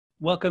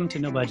Welcome to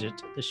No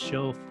Budget, the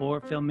show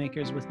for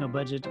filmmakers with no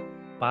budget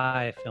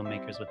by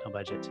filmmakers with no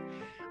budget.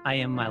 I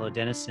am Milo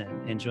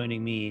Dennison, and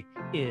joining me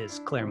is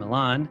Claire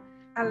Milan.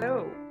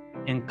 Hello.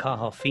 And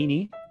Cathal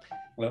Feeney.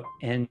 Well,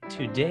 and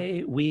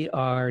today we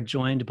are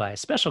joined by a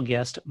special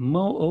guest,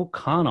 Mo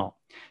O'Connell.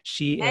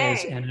 She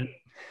is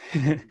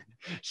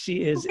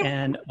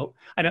oh,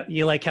 I don't,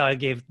 you like how I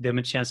gave them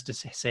a chance to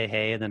say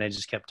hey, and then I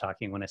just kept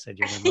talking when I said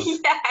your name.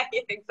 Yeah,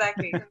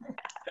 exactly.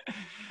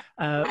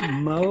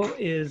 Mo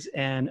is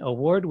an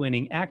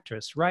award-winning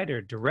actress,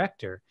 writer,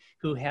 director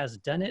who has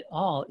done it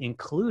all,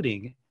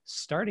 including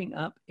starting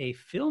up a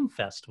film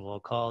festival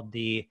called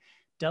the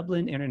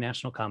Dublin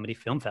International Comedy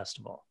Film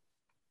Festival.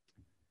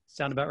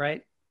 Sound about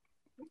right?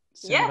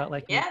 See? All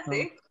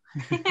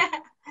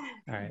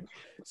right.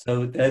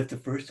 So the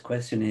first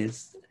question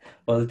is,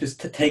 well, just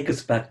to take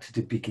us back to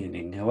the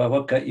beginning.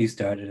 What got you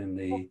started in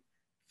the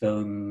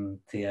film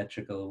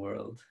theatrical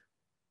world?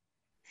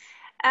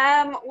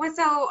 Well,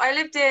 so I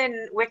lived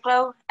in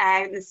Wicklow,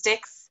 in the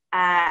sticks,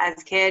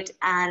 as a kid,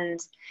 and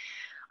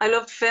I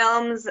loved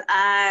films,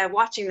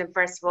 watching them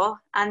first of all,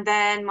 and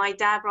then my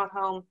dad brought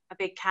home a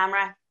big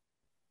camera.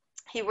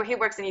 He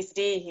works in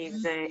UCD. He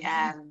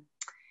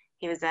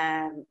was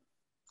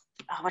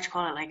what do you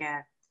call it, like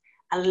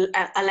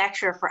a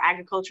lecturer for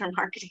agriculture and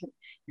marketing.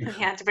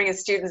 He had to bring his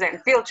students out on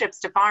field trips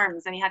to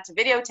farms, and he had to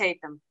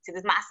videotape them to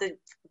this massive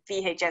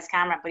VHS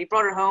camera. But he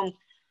brought it home,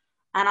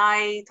 and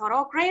I thought,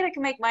 oh great, I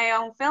can make my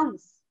own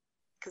films,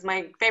 because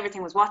my favorite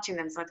thing was watching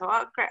them. So I thought,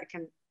 oh great, I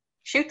can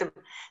shoot them.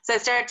 So I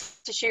started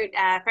to shoot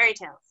fairy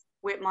tales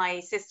with my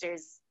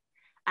sisters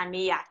and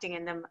me acting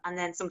in them, and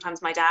then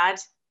sometimes my dad,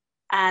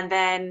 and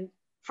then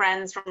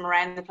friends from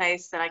around the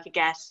place that I could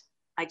get,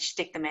 I'd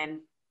stick them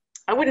in.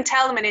 I wouldn't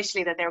tell them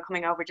initially that they were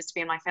coming over just to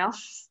be in my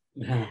films.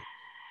 Yeah.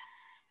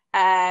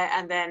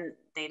 And then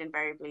they'd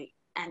invariably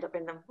end up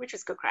in them, which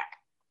was good crack.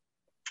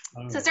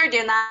 All So I right. started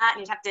doing that,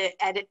 and you'd have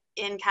to edit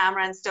in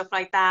camera and stuff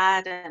like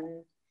that.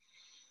 And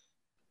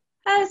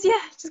yeah,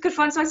 just good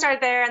fun. So I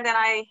started there, and then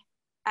I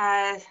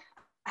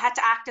had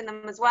to act in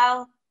them as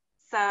well.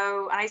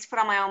 So, and I used to put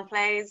on my own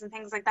plays and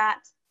things like that.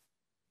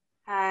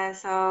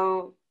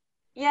 So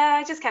yeah,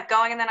 I just kept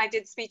going, and then I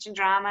did speech and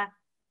drama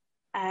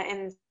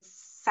in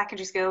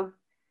secondary school,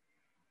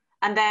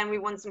 and then we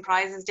won some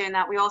prizes doing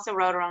that. We also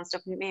wrote our own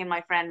stuff. Me and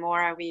my friend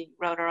Maura, we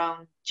wrote our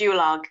own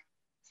duologue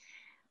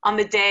on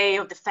the day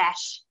of the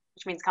fesh,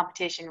 which means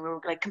competition. We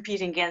were like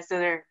competing against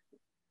other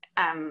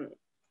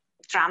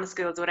drama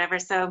schools or whatever.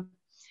 So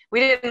we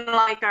didn't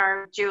like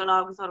our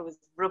duologue. We thought it was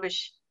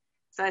rubbish.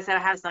 So I said I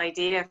have this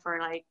idea for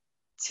like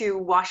two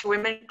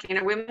washerwomen,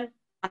 cleaner women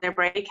on their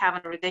break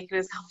having a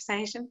ridiculous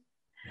conversation.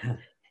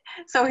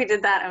 So we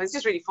did that. It was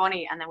just really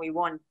funny, and then we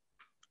won.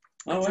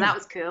 Oh, So wow. that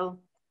was cool.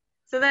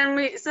 So then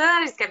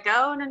I just kept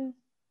going and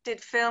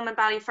did film in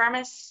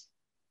Ballyfermot,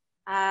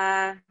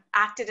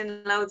 acted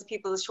in loads of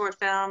people's short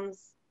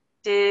films,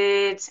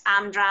 did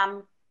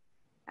Amdram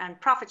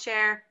and Profit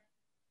Share,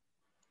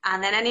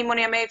 and then any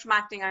money I made from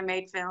acting, I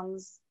made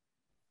films.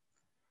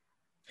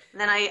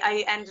 And then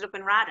I ended up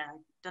in RADA. I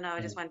don't know,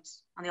 I just went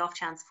on the off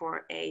chance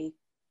for an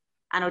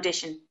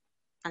audition,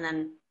 and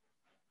then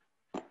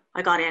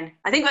I got in.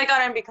 I think I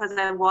got in because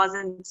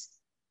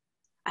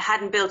I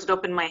hadn't built it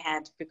up in my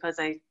head, because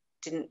I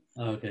didn't.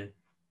 Okay.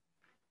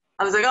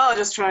 I was like, oh, I'll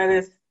just try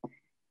this,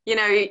 you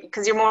know,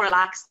 because you're more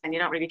relaxed and you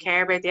don't really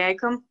care about the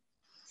outcome.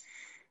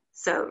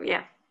 So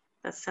yeah,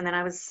 and then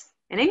I was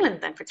in England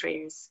then for 3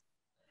 years.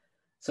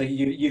 So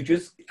you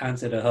just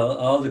answered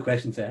all the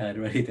questions I had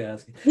ready to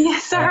ask you. Yeah,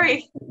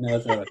 sorry. No,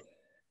 it's all right.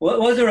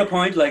 Was there a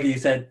point, like you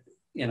said,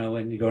 you know,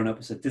 when you're growing up,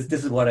 you said, this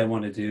is what I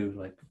want to do,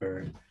 like,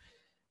 for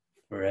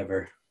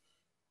forever?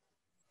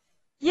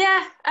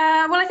 Yeah,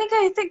 well, I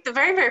think the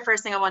very, very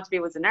first thing I wanted to be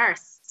was a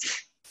nurse.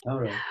 All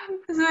right.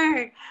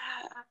 So,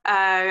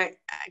 I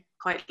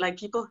quite like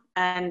people,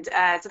 and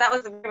so that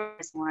was the very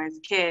first one. I was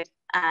a kid,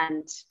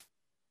 and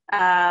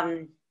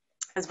I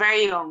was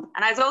very young,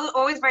 and I was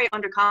always very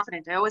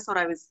underconfident. I always thought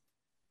I was,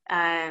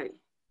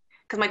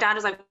 because my dad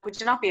was like, would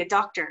you not be a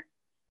doctor?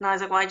 And I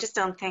was like, well, I just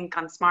don't think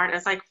I'm smart. I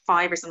was like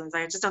 5 or something, so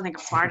I just don't think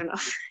I'm smart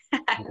enough.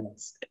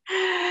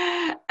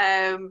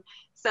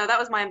 So that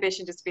was my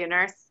ambition, just to be a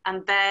nurse.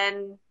 And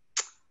then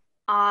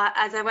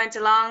as I went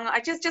along, I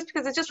just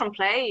because it's just from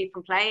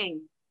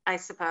playing, I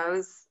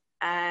suppose.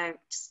 I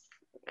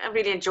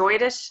really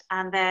enjoyed it.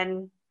 And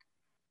then,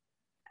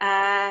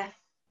 yeah,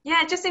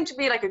 it just seemed to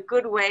be like a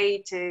good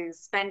way to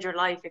spend your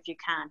life if you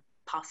can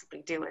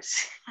possibly do it.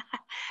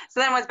 So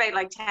then when I was about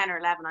like 10 or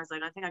 11, I was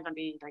like, I think I'm going to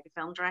be like a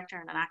film director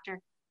and an actor.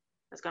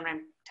 I was going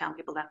around telling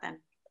people that then.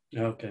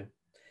 Okay.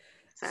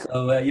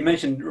 So you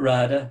mentioned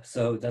RADA,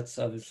 so that's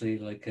obviously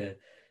like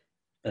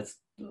that's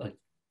like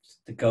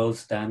the gold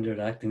standard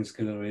acting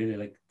school, really.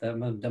 Like that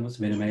must have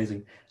been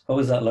amazing. What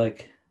was that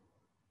like?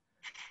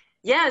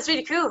 Yeah, it was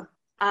really cool.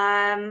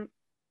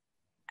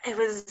 It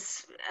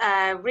was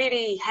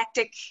really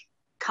hectic,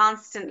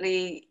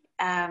 constantly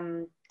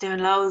doing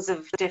loads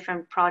of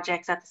different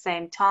projects at the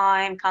same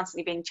time,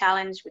 constantly being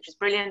challenged, which was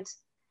brilliant.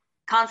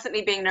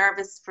 Constantly being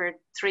nervous for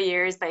 3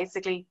 years,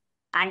 basically.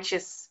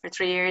 anxious for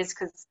 3 years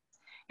because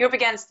you're up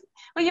against,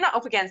 well, you're not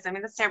up against, I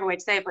mean, that's a terrible way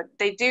to say it, but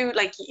they do,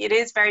 like, it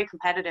is very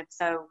competitive.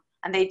 So,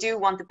 and they do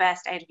want the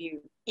best out of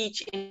you,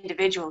 each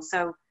individual.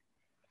 So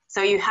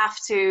you have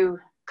to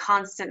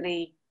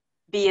constantly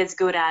be as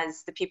good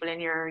as the people in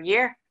your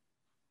year.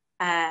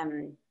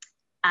 And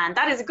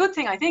that is a good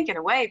thing, I think, in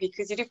a way,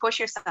 because you do push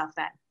yourself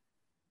then.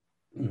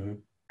 Mm-hmm.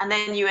 And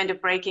then you end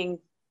up breaking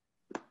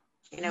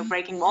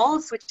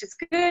walls, which is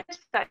good.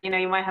 That,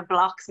 you might have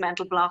blocks,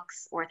 mental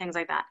blocks, or things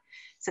like that.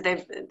 So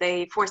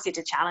they force you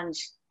to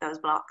challenge those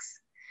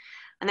blocks.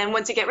 And then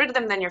once you get rid of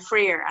them, then you're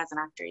freer as an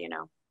actor,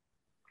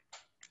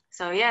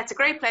 So yeah, it's a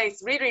great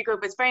place, really, really good,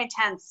 but it's very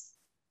intense,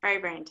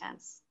 very, very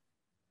intense.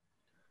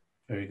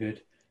 Very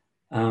good.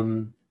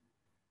 And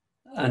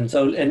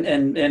so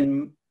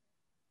in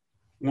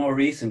more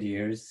recent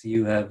years,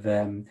 you've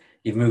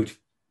moved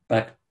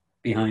back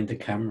behind the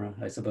camera.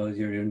 I suppose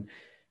you're in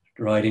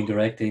writing,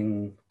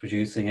 directing,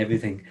 producing,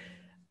 everything.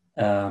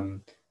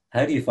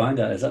 How do you find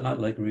that? Is that not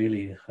like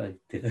really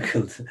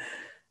difficult?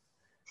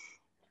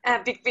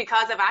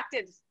 Because I've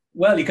acted.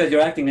 Well, because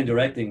you're acting and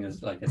directing,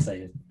 is like I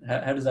say.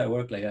 How does that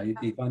work? Like,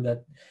 do you find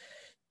that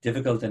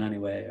difficult in any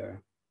way,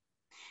 or?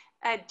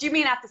 Do you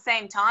mean at the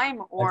same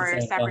time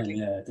or separately?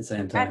 Yeah, at the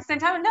same time. At the same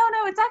time? No,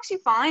 it's actually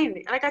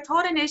fine. Like, I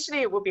thought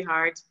initially it would be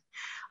hard.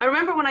 I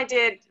remember when I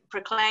did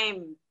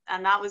Proclaim,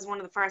 and that was one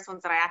of the first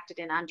ones that I acted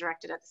in and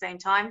directed at the same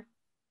time.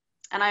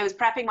 And I was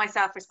prepping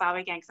myself for Spa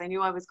Weekend because I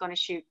knew I was going to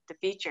shoot the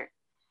feature.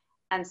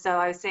 And so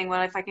I was saying,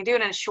 well, if I can do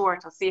it in a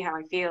short, I'll see how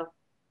I feel.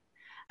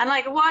 And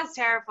like, I was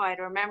terrified.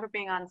 I remember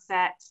being on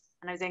set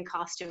and I was in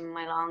costume in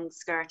my long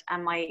skirt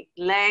and my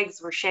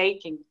legs were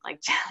shaking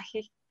like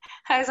jelly.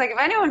 I was like, if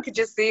anyone could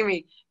just see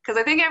me, because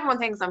I think everyone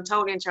thinks I'm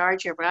totally in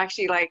charge here, but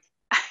actually, like,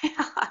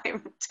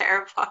 I'm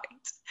terrified.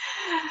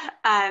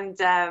 And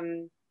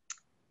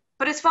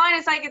but it's fine.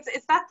 It's like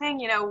it's that thing,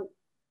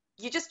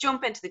 you just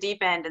jump into the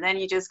deep end and then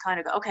you just kind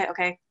of go,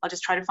 okay, I'll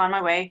just try to find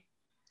my way.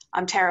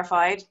 I'm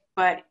terrified,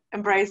 but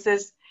embrace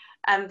it.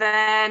 And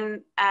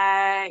then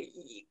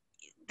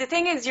the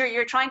thing is,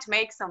 you're trying to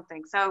make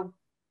something, so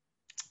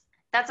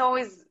that's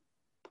always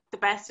the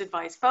best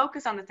advice.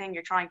 Focus on the thing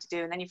you're trying to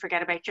do, and then you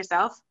forget about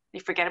yourself. You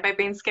forget about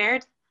being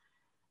scared.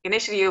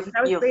 Initially, you'll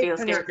feel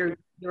scared.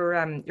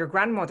 Your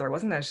grandmother,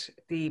 wasn't it?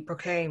 The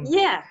Proclaim.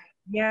 Yeah.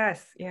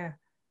 Yes. Yeah.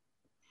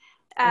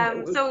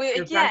 So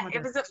yeah,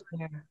 it was.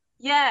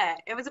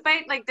 It was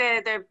about like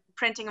the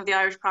printing of the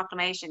Irish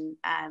Proclamation.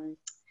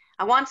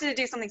 I wanted to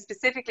do something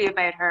specifically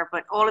about her,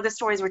 but all of the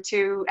stories were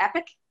too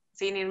epic,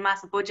 so you need a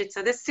massive budget.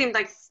 So this seemed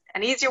like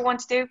an easier one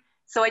to do.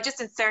 So I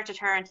just inserted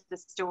her into the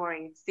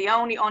story. It's the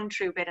only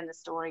untrue bit in the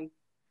story.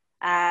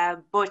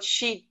 But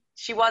she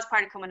was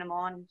part of Coming Them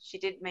On. She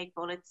did make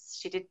bullets.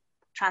 She did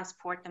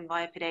transport them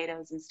via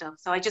potatoes and stuff.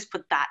 So I just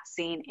put that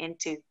scene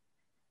into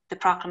the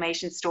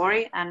Proclamation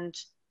story and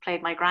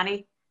played my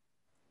granny.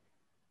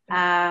 So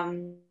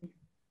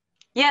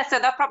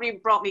that probably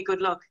brought me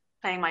good luck,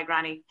 playing my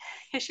granny.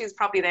 She was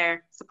probably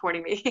there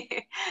supporting me.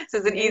 So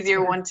it's an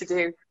easier one to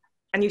do.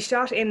 And you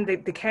shot in the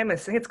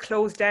chemist. I think it's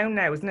closed down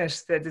now, isn't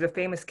it? The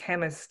famous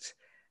chemist.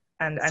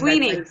 And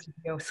Sweeney's.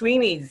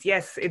 Sweeney's,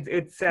 yes.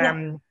 It's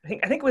I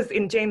think it was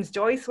in James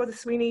Joyce, was it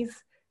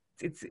Sweeney's?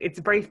 It's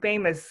very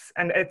famous,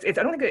 and it's I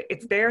don't think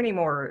it's there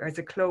anymore. Or is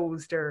it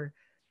closed or?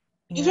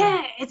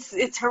 Yeah,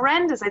 it's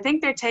horrendous. I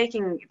think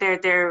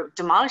they're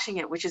demolishing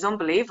it, which is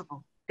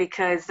unbelievable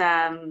because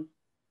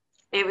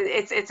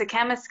it's a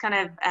chemist kind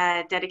of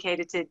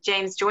dedicated to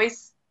James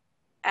Joyce,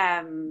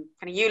 kind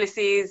of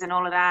Ulysses and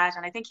all of that,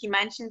 and I think he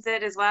mentions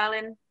it as well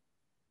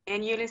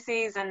in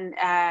Ulysses, and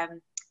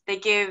they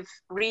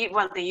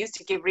used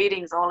to give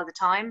readings all of the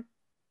time,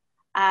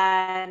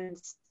 and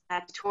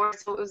at the tour,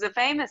 so it was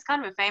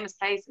kind of a famous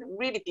place and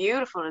really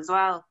beautiful as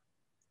well.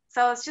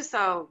 So it's just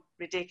so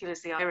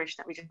ridiculously Irish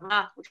that we just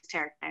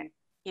tear it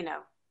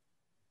down,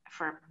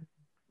 for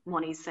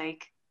money's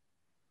sake.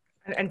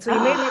 And so you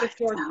made a lot of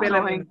short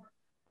films.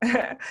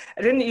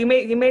 You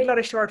made a lot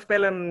of short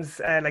films,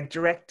 like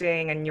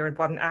directing, and you're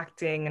involved in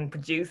acting and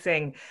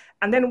producing.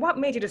 And then what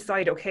made you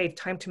decide, okay,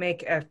 time to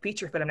make a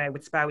feature film now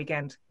with Spa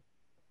Weekend?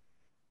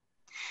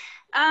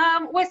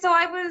 Well, so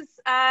I was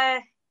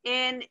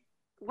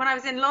when I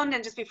was in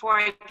London just before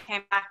I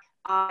came back.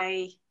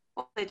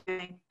 What was I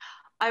doing?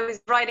 I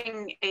was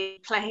writing a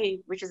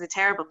play, which is a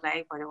terrible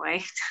play, by the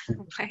way.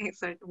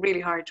 It's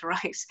really hard to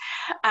write.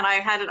 And I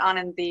had it on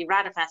in the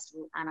RADA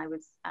festival, and I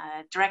was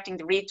directing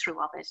the read-through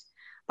of it.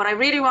 But I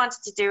really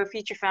wanted to do a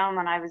feature film,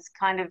 and I was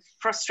kind of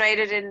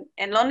frustrated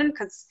in London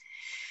because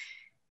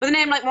with a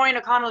name like Maureen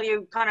O'Connell,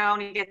 you kind of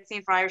only get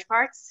seen for Irish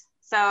parts.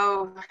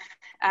 So,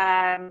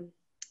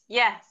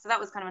 so that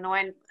was kind of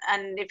annoying.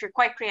 And if you're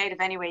quite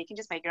creative anyway, you can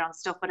just make your own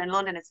stuff. But in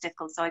London, it's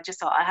difficult. So I just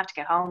thought I have to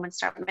get home and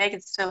start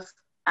making stuff.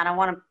 And I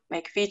want to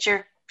make a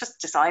feature. Just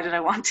decided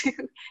I want to.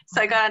 So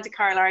I got onto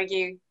Carl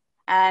Argue,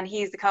 and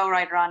he's the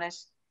co-writer on it.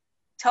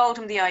 Told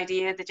him the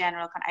idea, the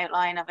general kind of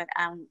outline of it,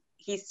 and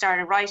he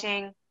started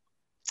writing.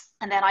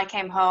 And then I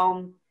came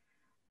home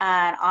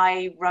and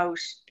I wrote,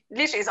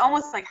 literally, it's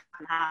almost like half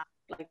and half.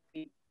 Like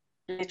we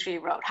literally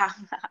wrote half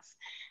and half.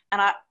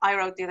 and I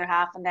wrote the other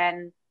half, and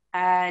then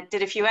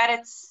did a few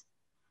edits.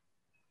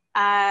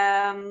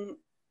 And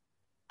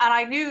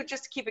I knew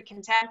just to keep it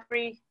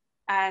contemporary,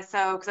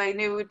 so because I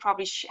knew we'd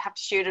probably have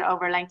to shoot it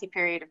over a lengthy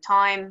period of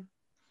time,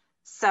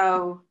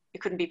 so it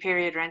couldn't be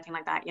period or anything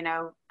like that, you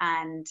know.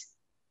 And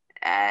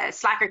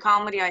slacker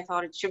comedy, I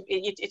thought it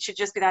should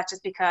just be that,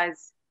 just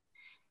because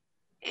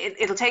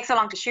it'll take so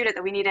long to shoot it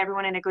that we need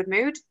everyone in a good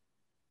mood,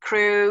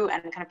 crew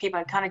and kind of people,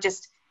 and kind of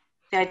just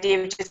the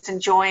idea of just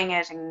enjoying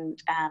it and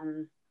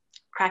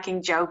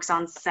cracking jokes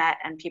on set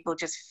and people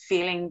just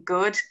feeling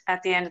good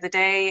at the end of the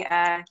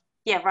day.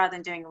 Yeah, rather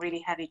than doing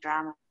really heavy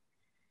drama.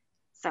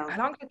 So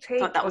how long did it take?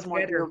 Thought that was more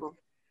doable.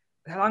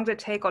 How long did it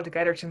take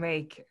altogether to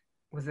make?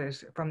 Was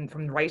it from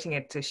writing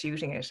it to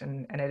shooting it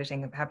and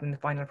editing and having the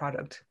final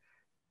product?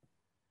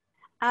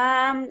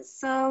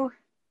 So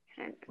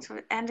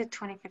it ended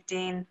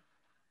 2015.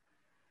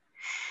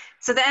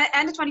 So the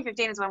end of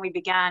 2015 is when we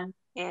began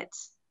it,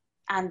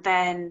 and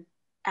then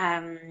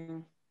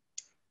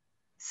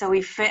so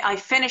I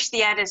finished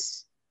the edit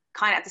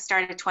kind of at the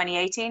start of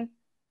 2018,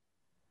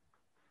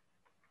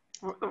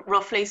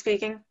 roughly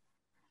speaking,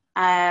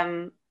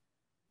 and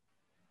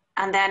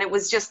then it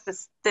was just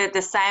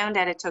the sound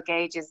edit took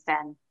ages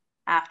then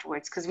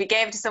afterwards, because we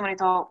gave it to someone who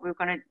thought we were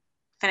going to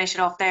finish it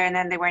off there, and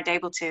then they weren't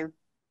able to,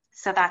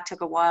 so that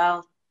took a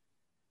while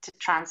to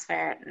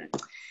transfer it, and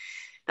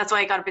that's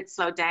why it got a bit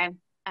slowed down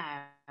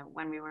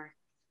when we were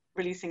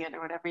releasing it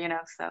or whatever, you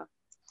know. So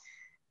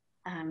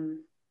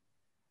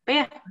but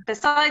yeah,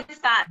 besides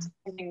that,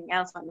 everything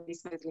else went really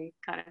smoothly,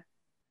 kind of.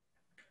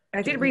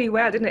 And it did really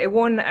well, didn't it? It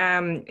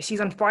won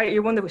She's on Fire.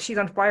 You won the She's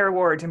on Fire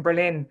award in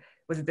Berlin.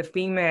 Was it the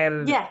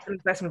female film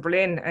festival in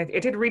Berlin? And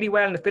it did really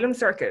well in the film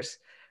circuit,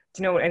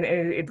 you know, and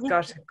it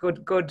got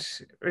good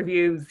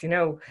reviews, you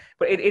know.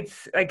 But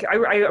it's like I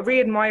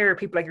really admire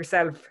people like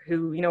yourself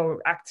who, you know,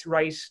 act,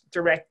 write,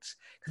 direct,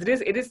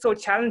 because it is so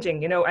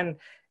challenging, you know, and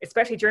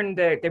especially during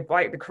the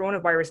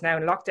coronavirus now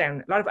and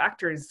lockdown, a lot of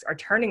actors are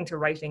turning to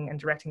writing and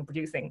directing and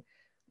producing,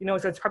 you know.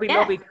 So it's probably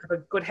lovely to have a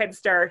good head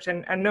start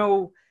and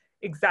know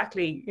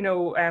exactly, you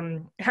know,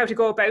 how to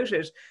go about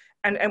it.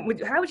 And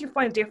how would you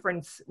find a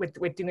difference with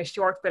doing a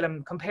short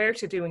film compared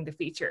to doing the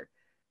feature?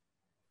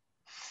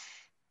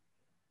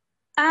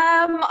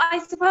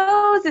 I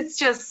suppose it's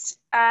just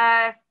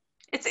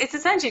it's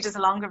essentially just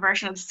a longer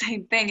version of the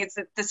same thing. It's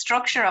the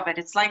structure of it.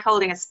 It's like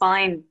holding a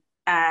spine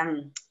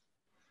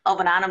of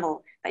an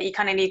animal that you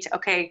kind of need to,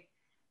 okay,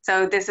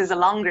 so this is a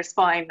longer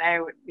spine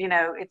now, you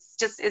know. It's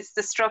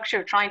the structure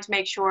of trying to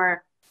make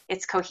sure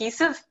it's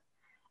cohesive,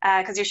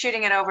 because you're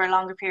shooting it over a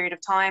longer period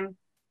of time.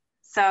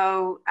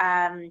 So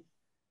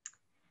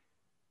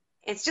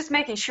it's just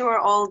making sure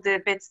all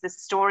the bits of the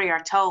story are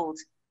told.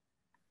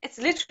 It's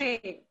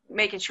literally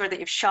making sure that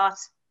you've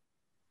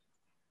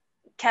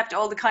kept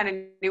all the kind of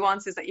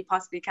nuances that you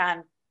possibly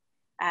can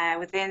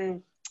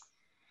within,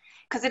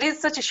 because it is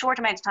such a short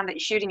amount of time that you're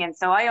shooting in.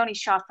 So I only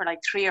shot for like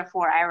 3 or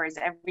 4 hours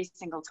every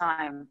single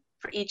time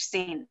for each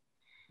scene.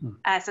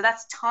 So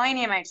that's a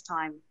tiny amount of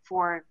time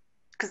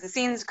because the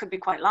scenes could be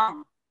quite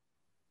long.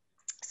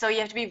 So you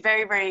have to be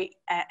very, very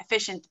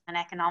efficient and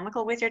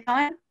economical with your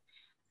time.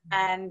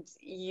 And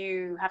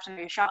you have to know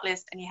your shot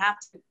list, and you have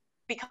to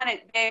be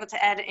able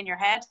to edit in your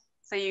head,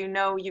 so you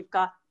know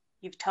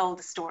you've told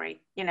the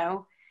story, you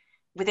know,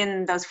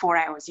 within those 4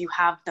 hours you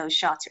have those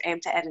shots, you're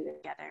able to edit it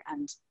together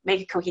and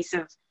make it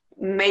cohesive,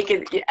 make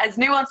it as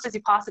nuanced as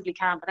you possibly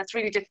can. But that's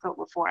really difficult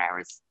with 4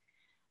 hours.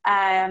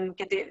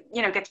 Get the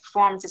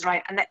performances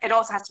right, and it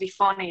also has to be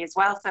funny as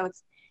well. So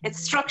it's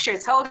structure,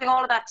 it's holding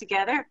all of that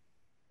together,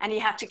 and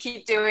you have to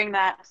keep doing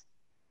that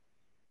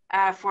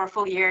for a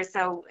full year.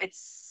 So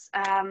it's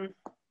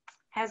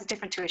how's it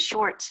different to a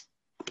short?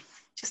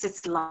 Just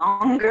it's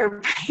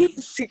longer,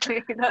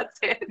 basically. That's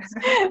it,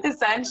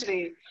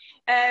 essentially.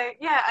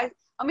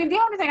 I mean, the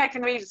only thing I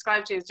can really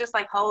describe to you is just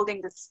like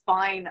holding the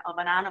spine of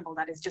an animal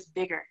that is just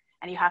bigger,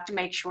 and you have to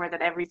make sure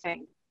that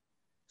everything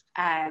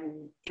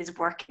is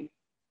working,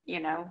 you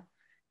know.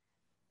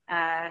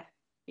 I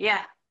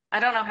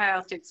don't know how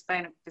else to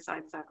explain it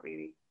besides that,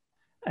 really.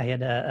 I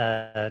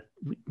had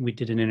we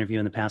did an interview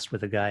in the past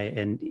with a guy,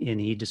 and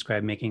he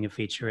described making a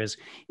feature as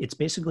it's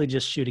basically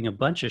just shooting a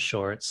bunch of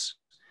shorts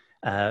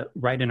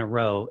right in a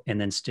row and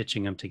then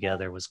stitching them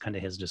together was kind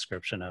of his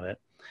description of it.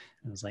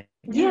 I was like,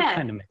 yeah, it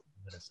kind of makes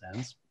a bit of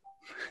sense.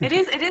 It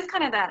is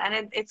kind of that,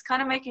 and it's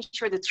kind of making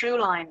sure the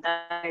through line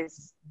that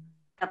is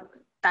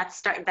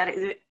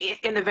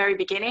in the very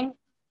beginning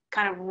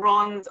kind of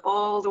runs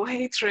all the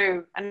way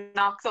through and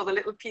knocks all the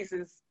little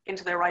pieces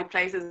into their right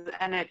places,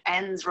 and it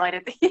ends right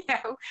at the, you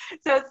know.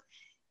 So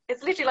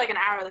it's literally like an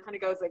arrow that kind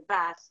of goes like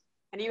that,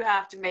 and you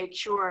have to make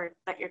sure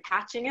that you're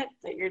catching it,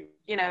 that you're,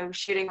 you know,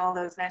 shooting all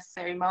those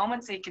necessary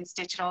moments so you can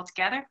stitch it all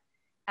together.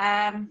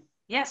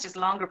 It's just a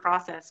longer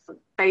process, but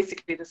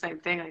basically the same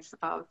thing, I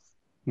suppose.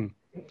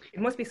 It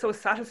must be so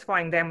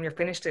satisfying then when you're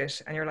finished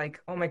it and you're like,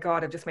 oh my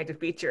God, I've just made a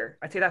feature.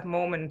 I'd say that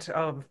moment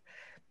of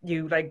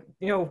you, like,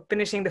 you know,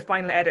 finishing the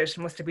final edit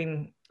must have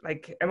been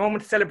like a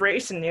moment of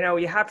celebration, you know.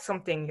 You have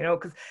something, you know,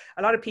 because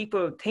a lot of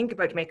people think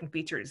about making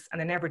features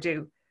and they never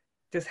do.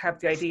 just have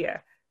the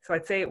idea. So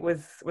I'd say it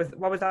was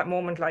what was that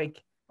moment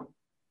like?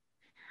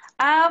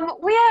 Well,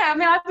 yeah, I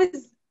mean,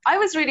 I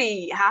was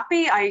really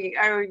happy.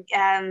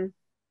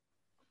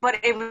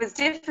 But it was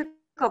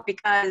difficult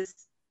because,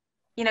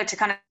 you know, to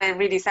kind of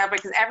really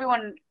celebrate,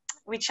 because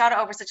we shot it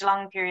over such a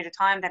long period of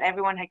time that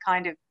everyone had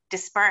kind of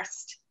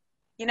dispersed,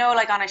 you know,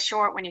 like on a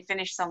short when you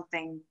finish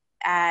something,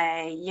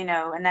 you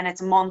know, and then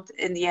it's a month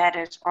in the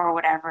edit or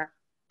whatever,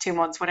 2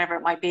 months, whatever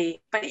it might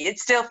be. But it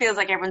still feels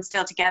like everyone's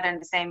still together in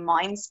the same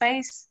mind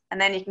space. And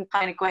then you can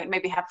kind of go out and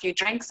maybe have a few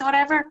drinks or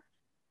whatever.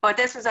 But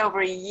this was over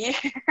a year.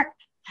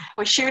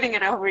 We're shooting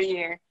it over a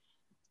year.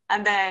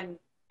 And then,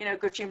 you know, a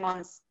good few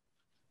months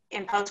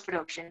in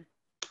post-production.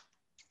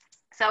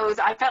 So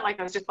I felt like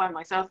I was just by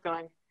myself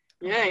going,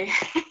 yay.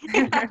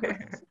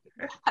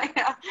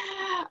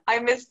 I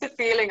missed the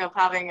feeling of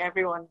having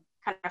everyone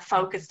kind of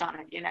focused on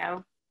it, you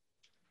know.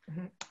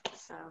 Mm-hmm.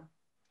 So,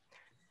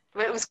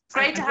 but it was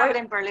great to have it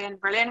in Berlin.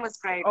 Berlin was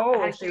great. I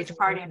had a huge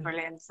party in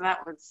Berlin. So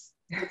that was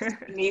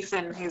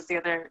Neeson, who's the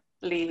other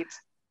lead.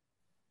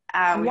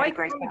 And why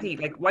comedy?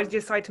 Like, why did you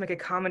decide to make a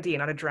comedy and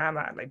not a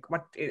drama? Like,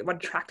 what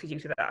attracted you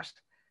to that?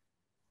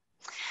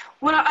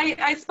 Well,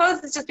 I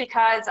suppose it's just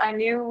because I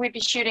knew we'd be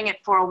shooting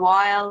it for a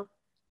while.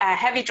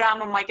 Heavy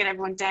drama might get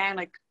everyone down,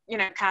 like, you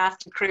know,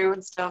 cast and crew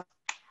and stuff.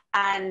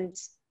 And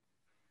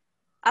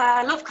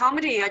I love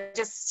comedy. I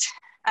just,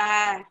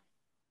 I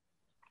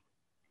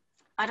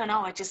don't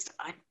know. I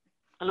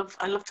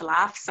love to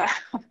laugh. So,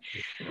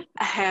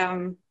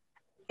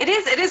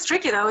 it is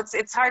tricky though.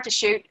 It's hard to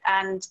shoot,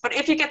 but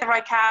if you get the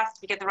right cast,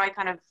 if you get the right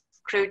kind of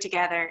crew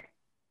together,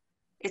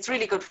 it's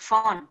really good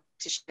fun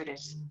to shoot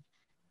it.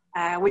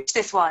 Which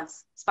this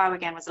was. Spy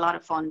Weekend was a lot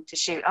of fun to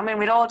shoot. I mean,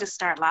 we'd all just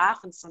start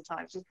laughing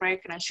sometimes, just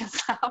breaking and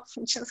just laugh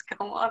and just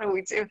go, what do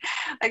we do?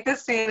 Like,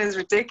 this scene is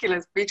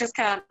ridiculous. We just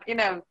can't, you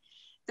know,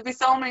 there'd be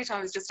so many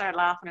times just start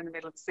laughing in the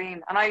middle of the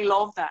scene. And I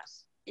love that,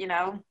 you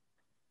know,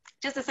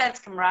 just a sense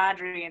of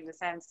camaraderie and the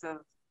sense of,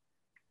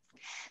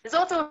 there's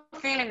also a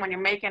feeling when you're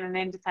making an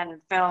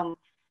independent film,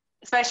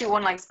 especially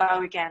one like Spy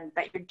Weekend,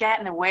 that you're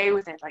getting away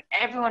with it. Like,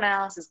 everyone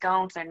else is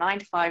going to their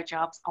 9-to-5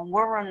 jobs and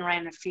we're running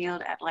around the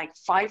field at like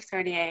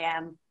 5:30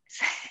 a.m.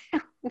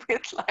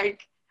 with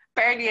like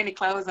barely any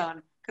clothes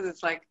on, because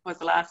it's like, was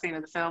the last scene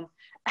of the film,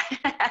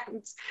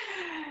 and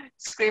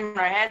screaming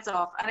our heads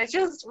off. And it's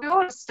just, we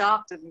all just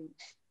stopped and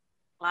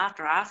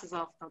laughed our asses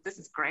off. Thought, this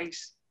is great.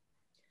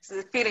 This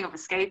is a feeling of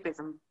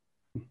escapism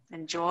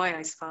and joy,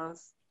 I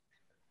suppose.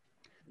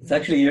 It's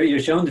actually, you're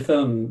showing the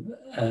film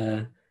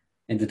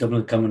in the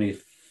Dublin Comedy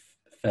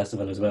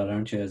Festival as well,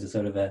 aren't you? As a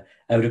sort of a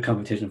out of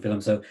competition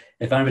film. So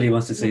if anybody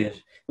wants to see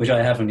it, which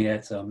I haven't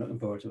yet, so I'm looking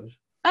forward to it.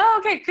 Oh,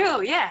 okay,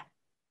 cool, yeah.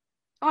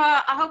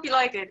 Well, I hope you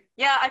like it.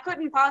 Yeah, I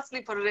couldn't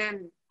possibly put it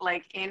in,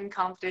 like, in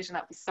competition.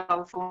 That'd be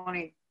so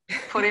funny.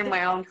 Put in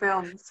my own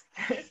films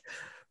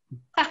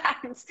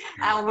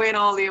and win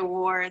all the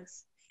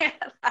awards.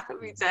 That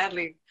would be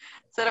deadly.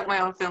 Set up my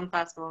own film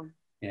festival.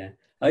 Yeah,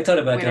 I thought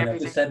about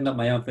just setting up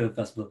my own film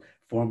festival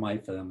for my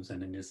films,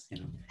 and then just, you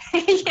know,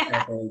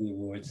 yeah, all the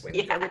awards.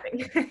 Yeah.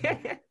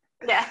 Everything.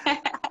 Yeah.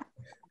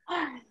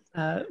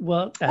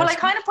 Well, I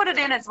kind of put it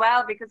in as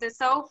well because there's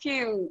so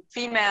few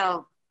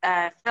female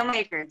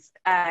filmmakers,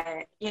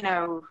 you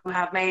know, who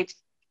have made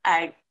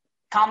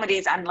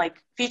comedies and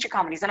like feature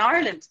comedies in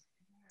Ireland.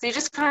 So you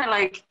just kind of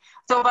like,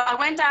 so I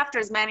went after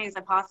as many as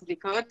I possibly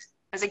could.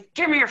 I was like,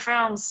 give me your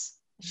films,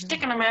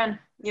 sticking them in,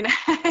 you know,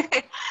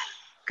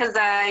 because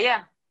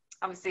yeah,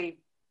 obviously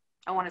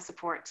I want to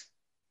support.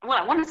 Well,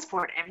 I want to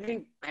support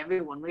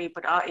everyone really,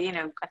 but you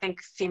know, I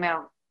think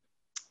female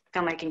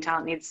filmmaking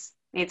talent needs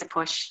a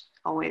push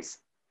always.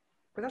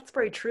 Well, that's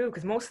very true,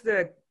 because most of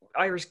the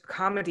Irish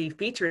comedy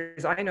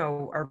features I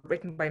know are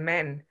written by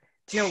men.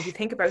 Do you know, if you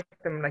think about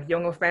them, like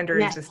Young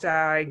Offenders, Yeah. The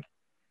Stag,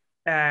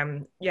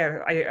 I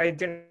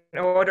didn't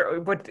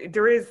know, but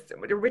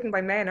they're written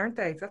by men, aren't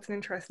they? That's an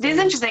interesting. It is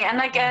interesting, and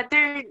like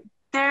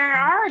there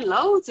are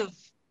loads of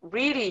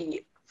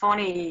really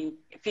funny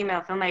female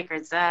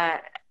filmmakers.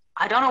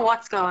 I don't know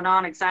what's going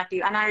on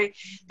exactly, and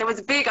there was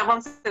a big, I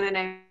won't say the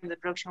name of the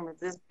production company,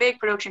 there's a big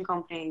production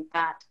company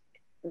that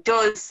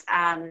does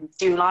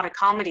do a lot of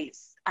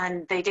comedies,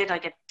 and they did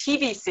like a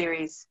TV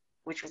series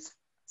which was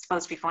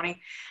supposed to be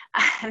funny,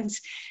 and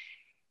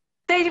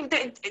they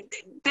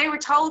were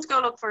told to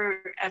go look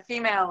for a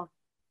female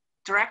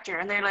director,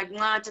 and they're like,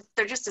 nah,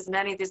 they're just as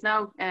many, there's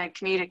no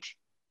comedic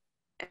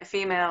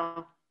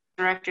female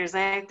directors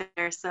out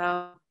there,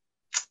 so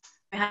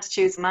we had to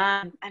choose a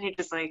man. And he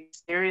was like,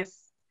 serious?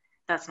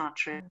 That's not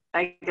true.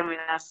 Like, I mean,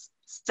 that's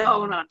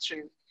so not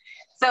true.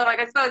 So like,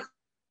 I suppose,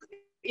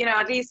 you know,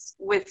 at least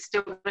with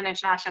Dublin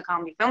International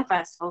Comedy Film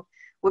Festival,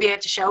 we'll be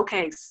able to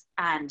showcase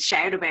and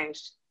shout about,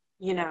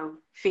 you know,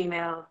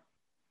 female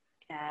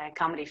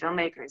comedy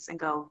filmmakers and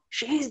go,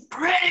 she's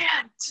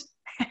brilliant.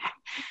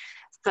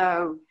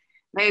 So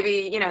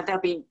maybe, you know, they'll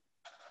be,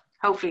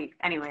 hopefully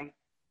anyway,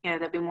 you know,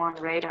 they'll be more on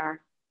the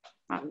radar,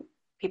 on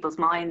people's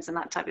minds and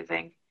that type of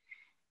thing.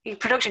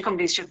 Production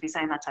companies shouldn't be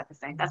saying that type of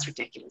thing. That's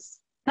ridiculous.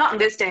 Not in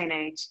this day and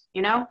age,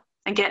 you know,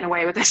 and getting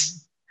away with it.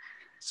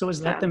 So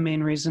is that the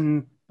main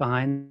reason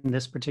behind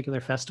this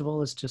particular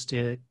festival, is just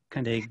to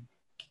kind of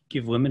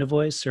give women a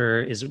voice,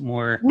 or is it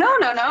more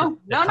No.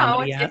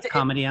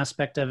 Comedy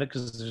aspect of it,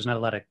 because there's not a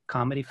lot of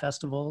comedy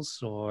festivals?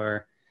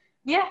 Or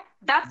Yeah,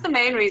 that's the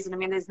main reason. I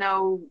mean, there's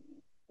no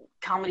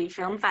comedy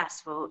film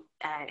festival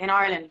in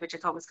Ireland, which I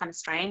thought was kind of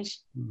strange.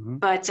 mm-hmm.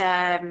 But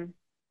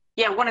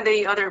yeah, one of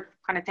the other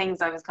kind of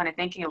things I was kind of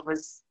thinking of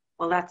was,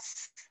 well,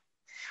 that's,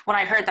 when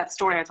I heard that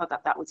story, I thought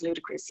that was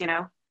ludicrous, you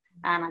know,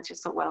 and I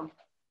just thought, well,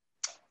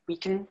 we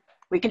can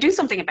do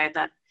something about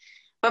that.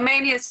 But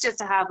mainly it's just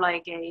to have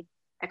like a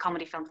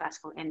comedy film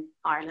festival in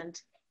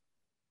Ireland,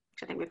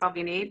 which I think we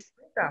probably need.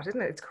 That,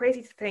 isn't it? It's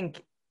crazy to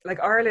think like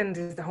Ireland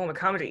is the home of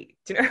comedy.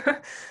 Do you know?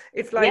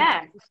 It's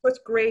like such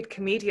great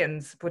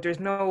comedians, but there's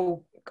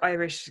no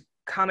Irish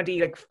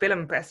comedy like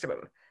film festival.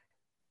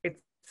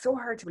 It's so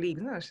hard to believe,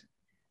 isn't it?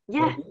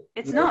 Yeah,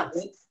 it's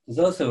nuts. There's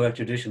also a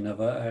tradition of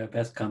our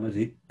best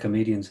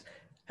comedians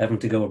having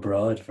to go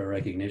abroad for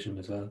recognition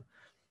as well.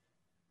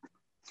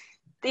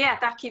 Yeah,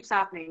 that keeps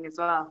happening as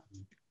well.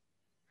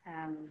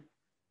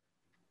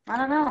 I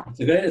don't know.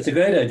 It's a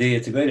great idea.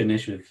 It's a great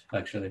initiative,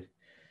 actually.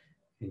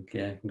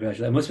 Yeah,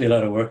 congratulations. It must be a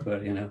lot of work,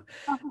 but you know,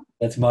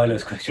 that's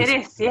Milo's question.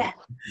 It is, yeah.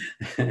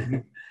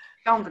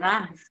 Going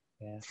bananas.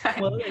 Yeah.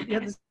 Well,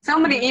 so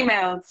many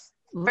emails,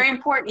 very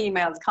important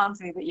emails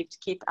constantly that you have to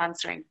keep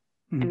answering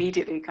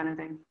immediately, kind of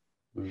thing.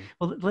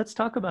 Well, let's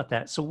talk about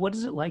that. So what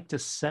is it like to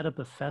set up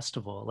a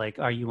festival? Like,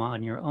 are you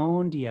on your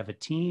own? Do you have a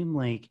team?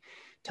 Like,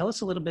 tell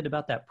us a little bit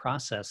about that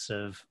process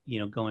of, you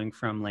know, going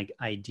from like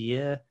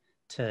idea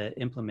to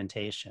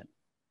implementation.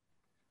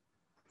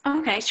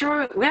 Okay,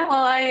 sure. Well,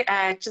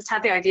 I just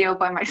had the idea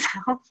by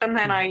myself, and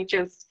then I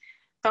just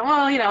thought,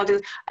 well, you know,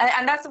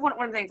 and that's one of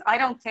the things. I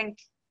don't think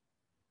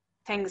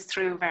things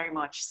through very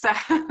much. So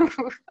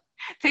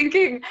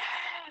thinking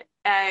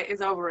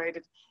is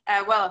overrated.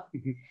 Well,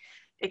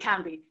 it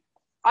can be.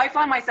 I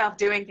find myself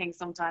doing things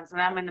sometimes, and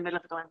I'm in the middle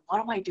of it going,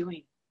 what am I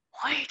doing?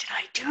 Why did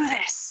I do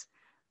this?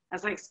 I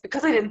was like,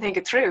 because I didn't think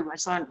it through. I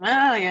just went,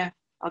 well, yeah,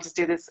 I'll just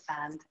do this.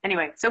 And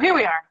anyway, so here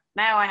we are.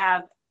 Now I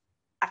have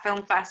a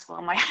film festival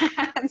on my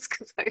hands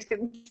because I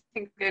didn't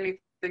think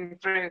anything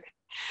through.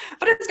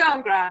 But it's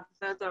gone grand,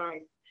 so it's all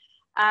right.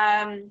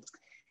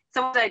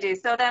 So what did I do?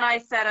 So then I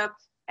set up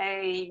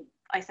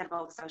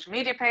all the social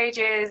media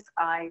pages.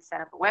 I set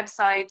up a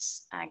website.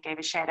 I gave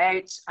a shout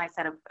out. I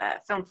set up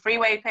a Film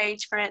Freeway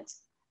page for it.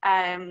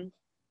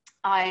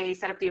 I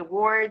set up the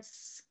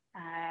awards,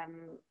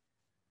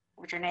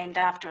 which are named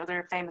after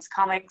other famous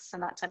comics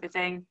and that type of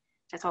thing.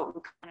 I thought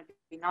would kind of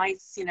be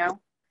nice, you know.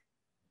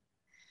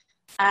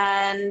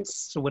 And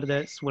so what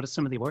are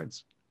some of the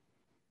awards?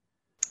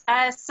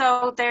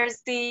 So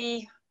there's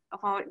the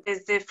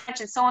French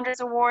and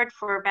Saunders Award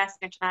for Best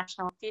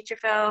International Feature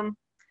Film.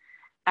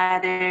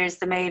 There's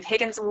the Maeve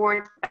Higgins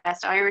Award for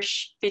Best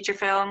Irish Feature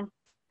Film.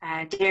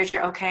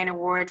 Deirdre O'Kane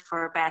Award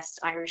for Best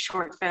Irish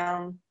Short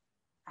Film.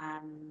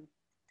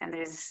 Then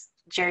there's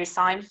Jerry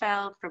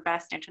Seinfeld for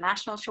Best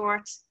International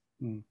Short.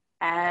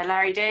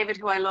 Larry David,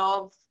 who I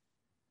love,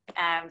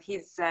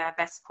 he's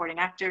Best Supporting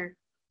Actor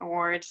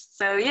Award.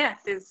 So yeah,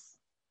 there's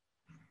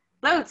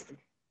loads,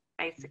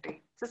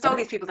 basically. So it's all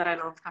these people that I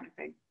love, kind of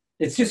thing.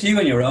 It's just you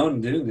on your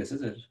own doing this,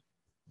 is it?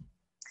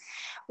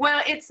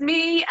 Well, it's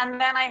me,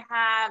 and then I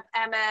have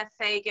Emma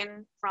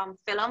Fagan from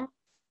Film,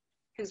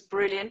 who's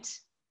brilliant,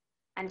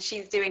 and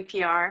she's doing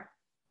PR.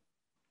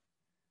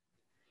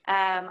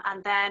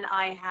 And then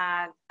I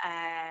have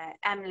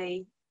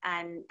Emily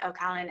and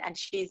O'Callaghan, and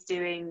she's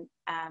doing,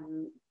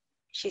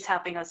 she's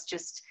helping us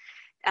just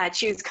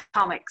choose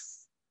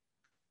comics.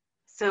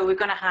 So we're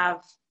going to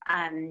have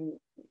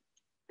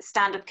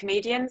stand-up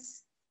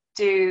comedians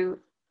do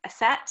a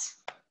set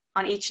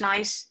on each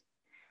night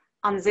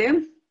on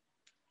Zoom.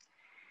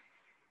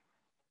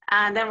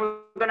 And then we're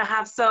going to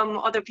have some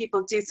other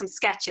people do some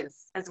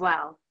sketches as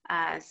well.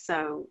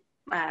 So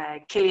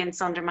Killian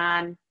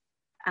Sunderman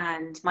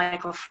and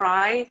Michael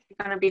Fry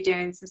are going to be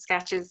doing some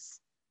sketches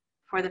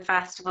for the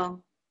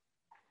festival.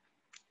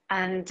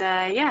 And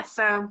yeah,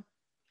 so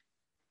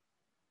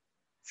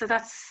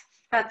that's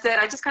it.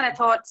 I just kind of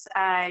thought,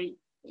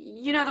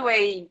 you know, the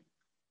way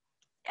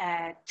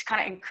to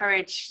kind of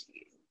encourage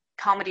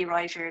comedy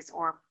writers,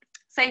 or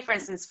say, for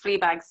instance,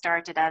 Fleabag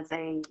started as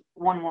a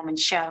one-woman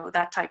show,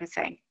 that type of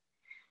thing.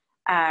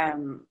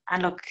 And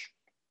look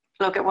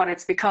at what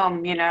it's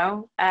become, you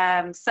know.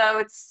 So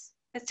it's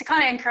to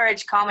kind of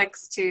encourage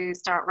comics to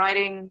start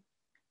writing,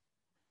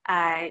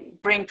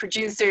 bring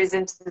producers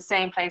into the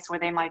same place where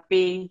they might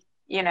be,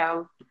 you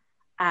know,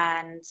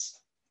 and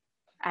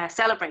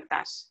celebrate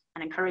that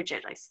and encourage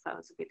it, I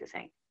suppose, would be the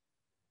thing.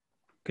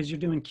 Because you're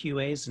doing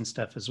QAs and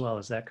stuff as well,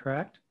 is that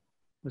correct?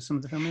 With some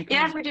of the filmmakers?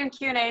 Yeah, we're doing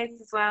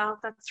Q&As as well,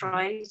 that's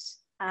right.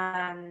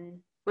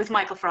 With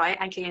Michael Fry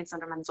and Killian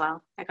Sunderman as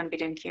well. They're going to be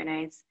doing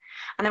Q&As.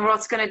 And then we're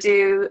also going to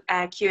do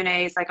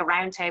Q&As, like a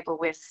roundtable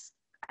with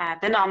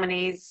the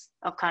nominees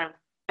of kind of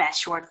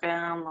best short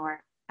film or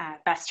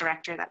best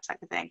director, that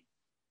type of thing.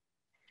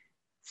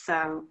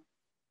 So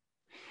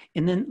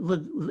And then,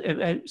 look,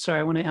 sorry,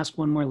 I want to ask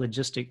one more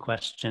logistic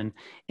question,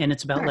 and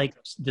it's about Sure. like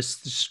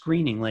this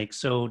screening. Like,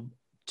 so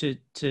to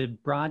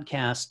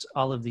broadcast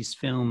all of these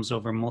films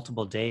over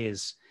multiple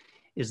days,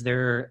 is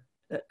there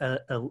a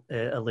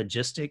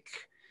logistic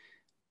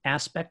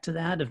aspect to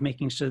that, of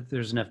making sure that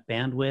there's enough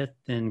bandwidth?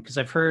 And because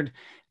I've heard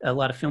a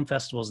lot of film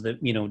festivals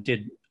that, you know,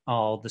 did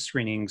all the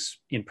screenings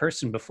in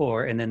person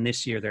before, and then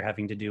this year they're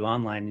having to do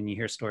online, and you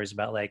hear stories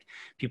about like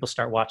people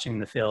start watching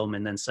the film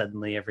and then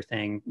suddenly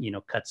everything, you know,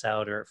 cuts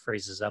out or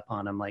freezes up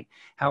on them. Like,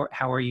 how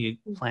are you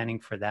planning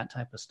for that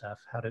type of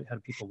stuff? How do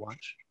people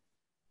watch?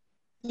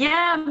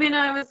 Yeah, I mean,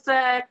 I was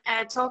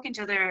talking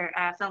to other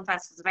film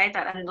festivals about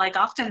that, and like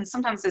often,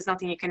 sometimes there's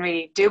nothing you can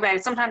really do about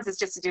it. Sometimes it's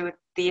just to do with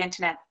the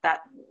internet, that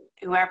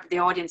whoever the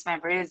audience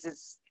member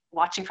is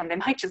watching from. They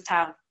might just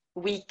have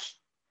weak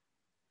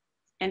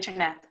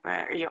internet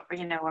or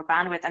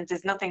bandwidth, and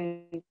there's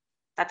nothing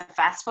that the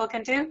festival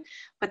can do.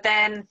 But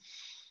then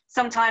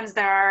sometimes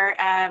there are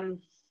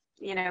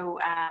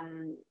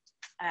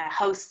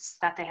hosts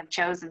that they have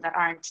chosen that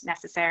aren't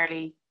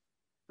necessarily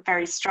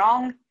very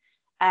strong,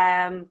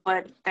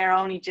 but they're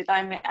only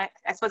I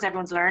suppose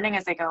everyone's learning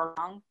as they go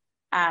along.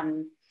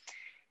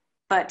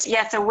 But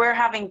yeah, so we're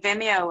having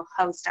Vimeo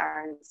host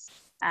ours,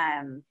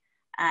 and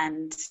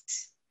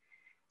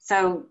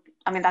so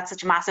I mean that's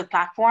such a massive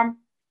platform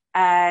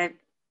that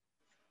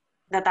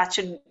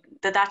should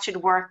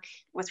work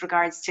with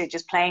regards to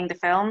just playing the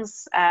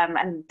films,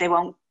 and they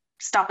won't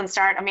stop and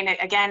start. I mean,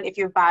 again, if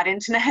you have bad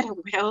internet, it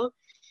will.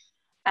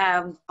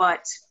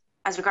 But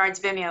as regards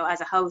Vimeo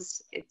as a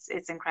host,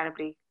 it's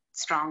incredibly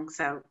strong,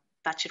 so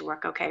that should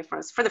work okay for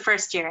us for the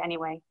first year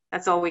anyway.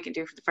 That's all we can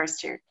do for the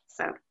first year.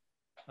 So.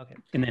 Okay,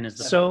 and then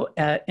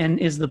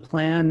is the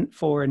plan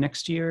for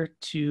next year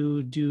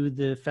to do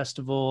the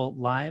festival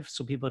live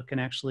so people can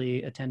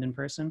actually attend in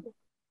person?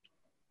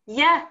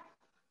 Yeah.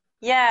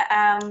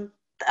 I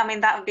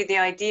mean, that would be the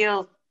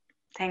ideal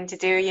thing to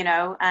do, you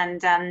know,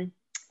 and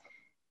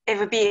it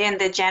would be in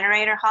the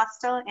Generator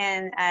Hostel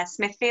in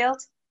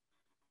Smithfield.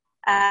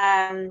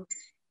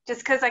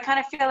 Just because I kind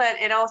of feel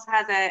that it also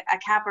has a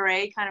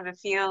cabaret kind of a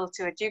feel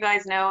to it. Do you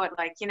guys know it?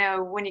 Like, you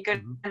know, when you go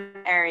to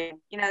an area,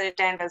 you know, there's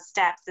down those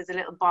steps, there's a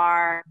little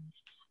bar,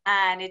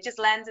 and it just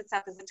lends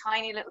itself, there's a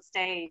tiny little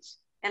stage.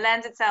 It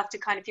lends itself to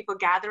kind of people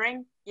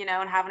gathering, you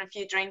know, and having a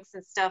few drinks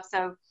and stuff.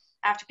 So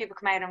after people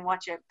come out and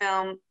watch a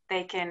film,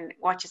 they can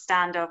watch a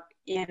stand-up,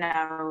 you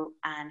know,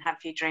 and have a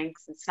few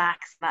drinks and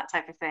snacks and that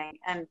type of thing,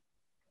 and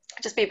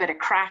just be a bit of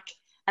crack.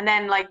 And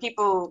then like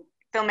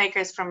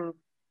filmmakers from,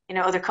 you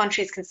know, other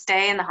countries can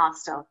stay in the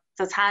hostel,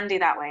 so it's handy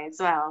that way as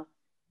well,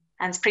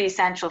 and it's pretty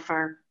essential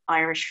for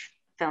Irish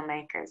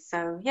filmmakers.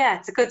 So yeah,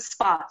 it's a good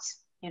spot,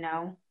 you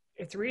know.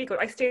 It's really good.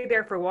 I stayed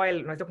there for a while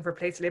and I was looking for a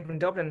place to live in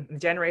Dublin. The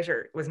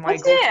Generator was my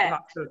go-to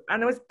hostel,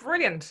 and it was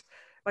brilliant.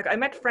 Like, I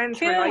met friends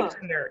for life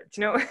in there,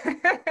 do you know?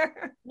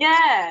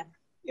 Yeah.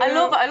 You I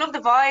know? love the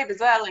vibe as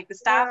well. Like the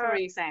staff are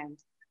really sound.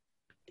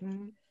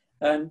 Mm-hmm.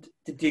 And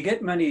did you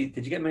get many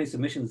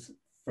submissions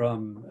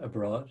from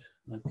abroad?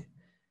 Like...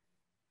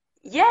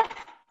 Yeah,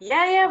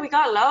 we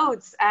got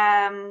loads.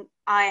 I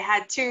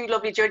had two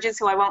lovely judges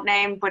who I won't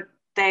name, but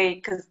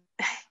because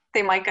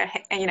they might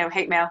get, you know,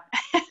 hate mail,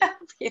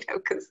 you know,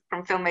 because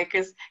from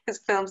filmmakers, because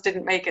films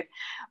didn't make it.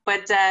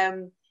 But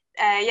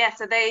yeah,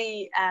 so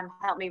they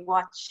helped me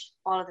watch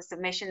all of the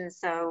submissions.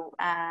 So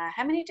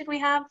how many did we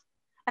have?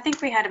 I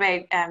think we had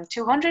about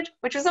 200,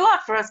 which was a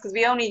lot for us because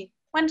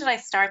when did I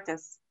start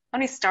this?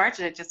 Only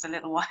started it just a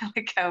little while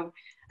ago.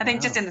 I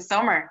think just in the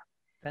summer.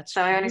 That's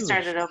so huge. I only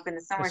started it up in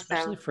the summer.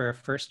 Especially for a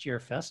first year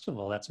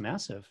festival, that's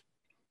massive.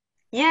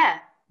 Yeah.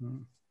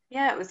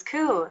 Yeah, it was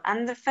cool.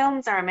 And the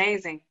films are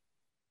amazing.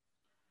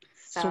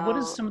 So what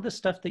is some of the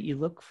stuff that you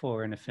look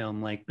for in a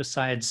film? Like,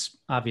 besides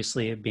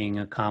obviously it being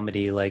a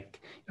comedy,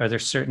 like, are there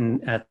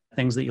certain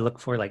things that you look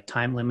for, like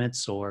time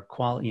limits or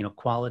quality,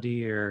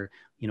 or,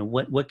 you know,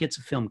 what gets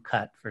a film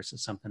cut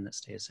versus something that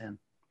stays in?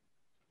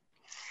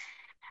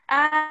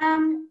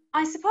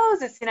 I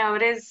suppose it's, you know,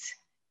 it's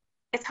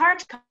hard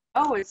to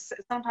go. It's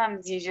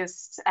sometimes you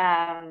just,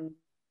 and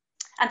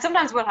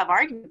sometimes we'll have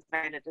arguments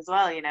about it as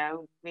well, you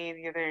know, me and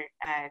the other,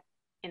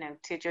 you know,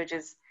 two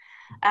judges.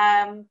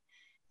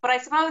 But I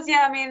suppose,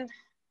 yeah, I mean,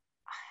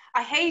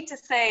 I hate to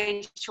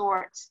say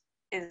short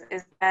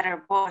is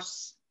better, but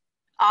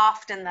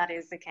often that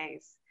is the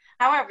case.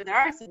 However, there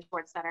are some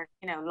shorts that are,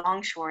 you know,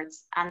 long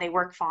shorts and they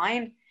work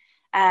fine.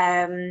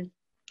 But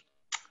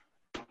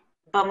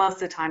most of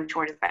the time,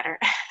 short is better.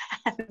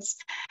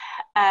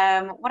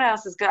 And, what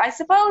else is good? I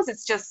suppose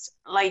it's just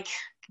like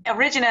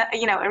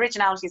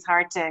originality is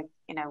hard to,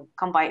 you know,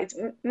 come by. It's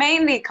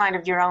mainly kind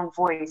of your own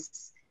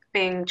voice,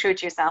 being true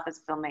to yourself as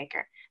a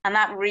filmmaker. And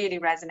that really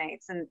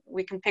resonates, and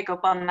we can pick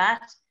up on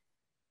that,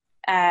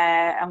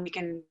 and we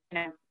can, you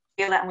know,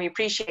 feel that, and we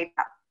appreciate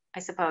that, I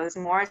suppose,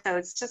 more. So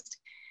it's just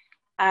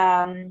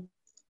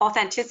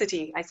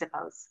authenticity, I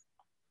suppose,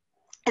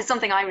 is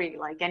something I really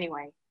like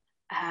anyway.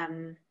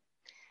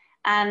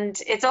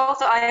 And it's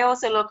also, I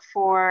also look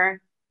for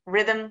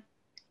rhythm,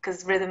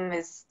 because rhythm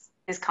is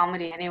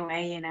comedy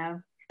anyway, you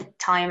know.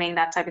 timing,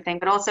 that type of thing.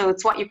 But also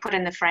it's what you put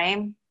in the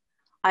frame.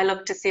 I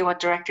look to see what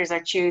directors are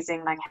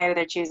choosing, like how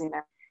they're choosing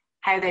them,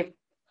 how they've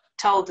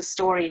told the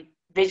story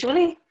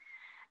visually.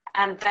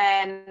 And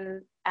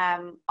then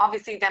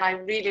obviously then I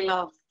really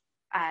love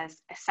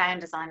as a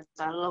sound design.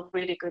 So I love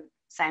really good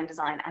sound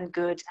design, and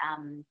good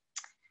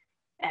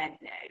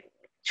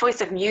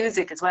choice of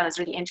music as well is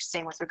really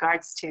interesting with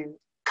regards to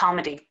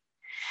comedy.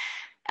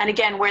 And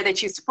again, where they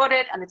choose to put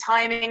it and the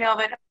timing of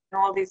it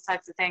and all these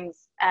types of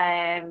things.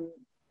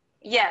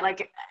 Yeah,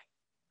 like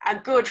a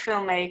good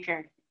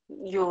filmmaker,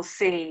 you'll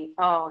see,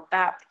 oh,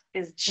 that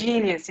is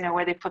genius, you know,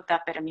 where they put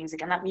that bit of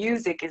music, and that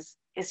music is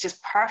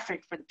just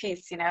perfect for the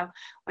piece, you know.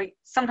 Like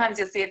sometimes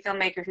you'll see a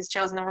filmmaker who's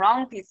chosen the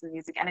wrong piece of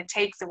music and it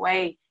takes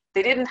away,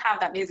 they didn't have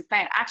that music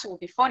playing, it actually would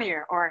be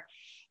funnier, or,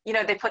 you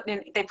know, they put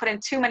in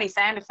too many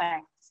sound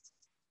effects.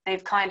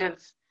 They've kind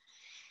of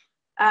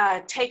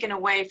taken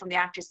away from the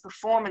actor's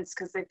performance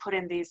because they put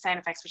in these sound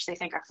effects which they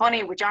think are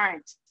funny, which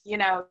aren't, you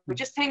know,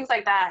 just things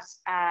like that.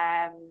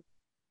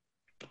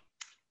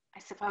 I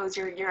suppose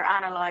you're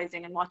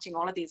analyzing and watching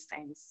all of these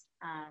things,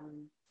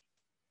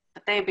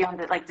 but they'd be on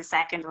the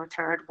second or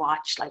third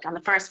watch. Like on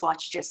the first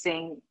watch, just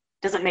seeing,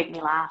 does it make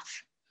me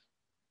laugh?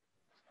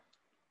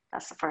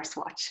 That's the first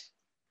watch.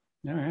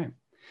 All right.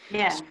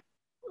 Yeah. So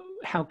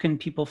how can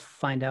people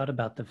find out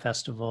about the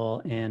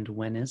festival, and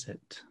when is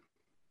it?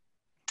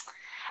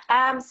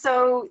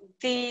 So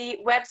the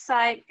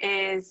website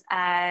is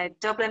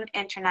Dublin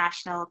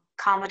International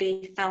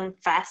Comedy Film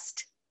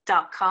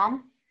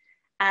Fest.com.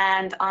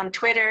 And on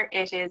Twitter,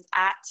 it is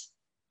at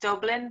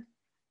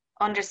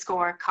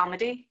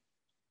Dublin_comedy.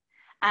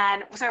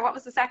 And sorry, what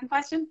was the second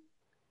question?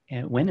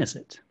 And when is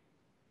it?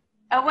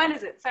 Oh, when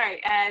is it?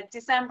 Sorry,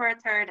 December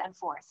 3rd and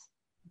 4th.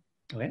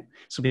 Okay,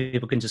 so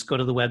people can just go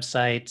to the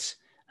website.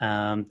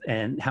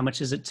 And how much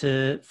is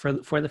it for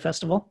the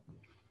festival?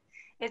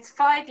 It's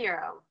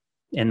 €5.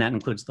 And that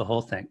includes the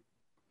whole thing?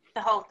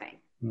 The whole thing,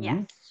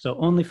 yes. So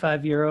only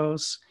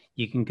 €5.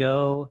 You can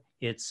go.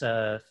 It's,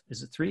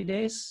 is it 3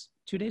 days?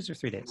 2 days or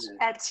 3 days?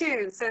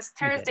 2, so it's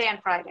Thursday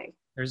and Friday.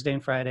 Thursday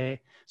and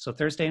Friday. So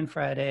Thursday and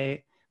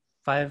Friday,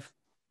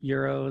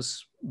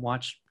 €5,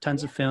 watch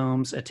tons of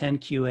films,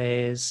 attend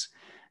QAs,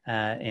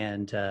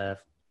 and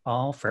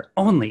all for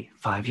only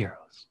 €5.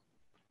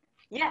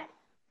 Yeah,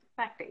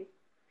 exactly.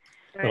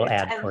 Little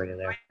ad for you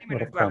there.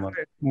 Little promo.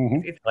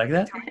 Like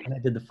that? And I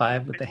did the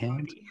 5 with the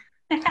hand.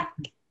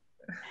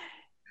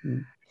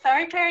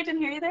 Sorry, Claire, I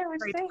didn't hear you there. What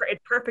did you say?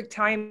 It's perfect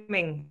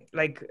timing.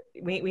 Like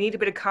we need a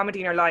bit of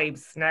comedy in our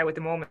lives now at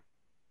the moment.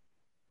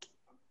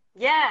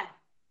 Yeah,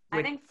 I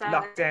with think so.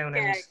 Lockdown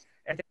and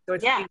so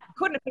you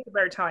couldn't have picked a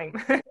better time.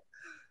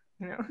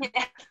 You know?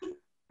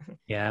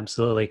 Yeah,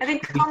 absolutely. I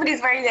think comedy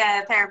is very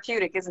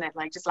therapeutic, isn't it?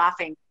 Like just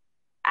laughing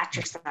at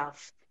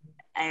yourself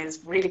is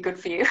really good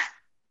for you.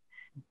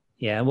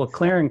 Yeah, well,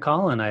 Claire and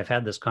Colin, I've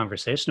had this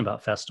conversation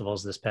about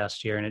festivals this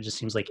past year, and it just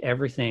seems like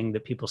everything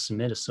that people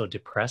submit is so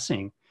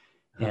depressing.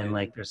 And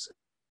like there's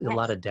a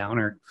lot of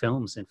downer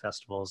films in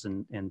festivals,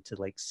 and to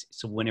like,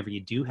 so whenever you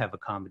do have a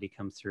comedy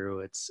come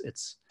through, it's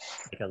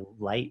like a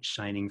light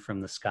shining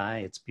from the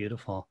sky. It's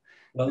beautiful.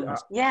 Well,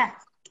 yeah.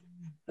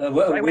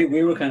 Well,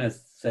 we were kind of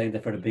saying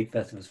that for the big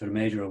festivals, for the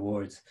major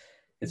awards,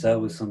 it's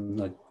always some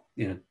like,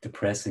 you know,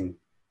 depressing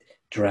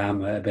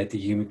drama about the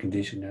human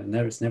condition, and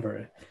it's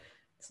never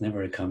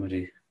a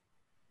comedy.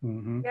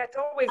 Mm-hmm. Yeah, it's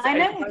always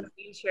a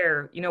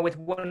wheelchair, you know, with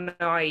one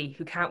eye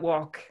who can't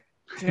walk,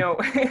 you know,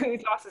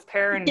 he's lost his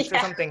parents or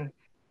something.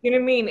 You know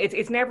what I mean?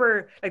 It's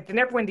never like they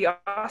never win the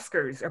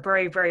Oscars, or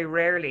very, very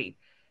rarely.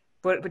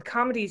 But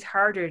comedy's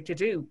harder to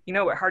do, you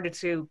know, harder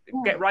to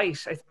get right,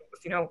 I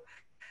suppose, you know.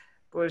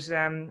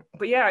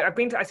 But yeah, I've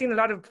seen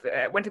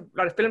went to a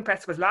lot of film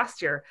festivals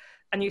last year,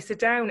 and you sit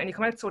down and you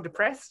come out so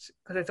depressed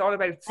because it's all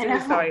about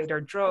suicide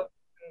or drugs.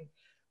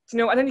 You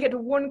know, and then you get to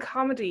one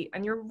comedy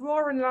and you're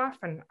roaring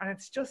laughing, and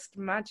it's just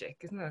magic,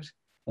 isn't it?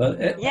 Well,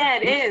 yeah,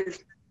 it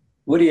is.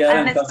 Woody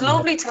Allen, and it's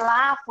lovely to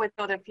laugh with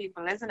other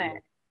people, isn't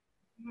it?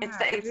 Yeah,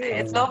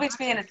 it's lovely to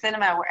be in a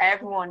cinema where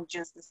everyone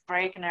just is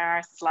breaking their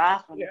arse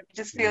laughing. Yeah. You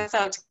just feel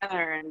so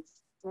together and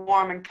it's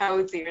warm and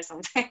cozy or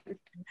something.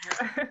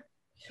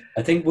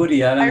 I think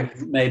Woody Allen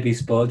maybe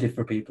spoiled it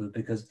for people,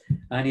 because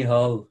Annie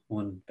Hall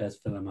won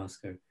Best Film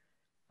Oscar,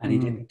 and he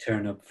didn't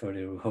turn up for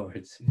the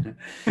awards. You know?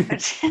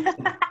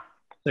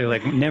 They're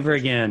like, never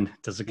again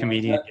does a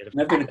comedian get a...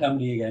 Never in a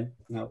comedy again.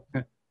 No.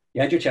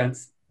 You had your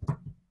chance.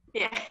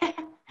 Yeah.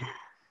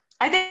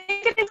 I think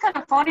it is kind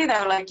of funny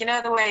though, like, you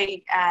know, the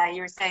way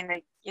you were saying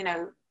that, you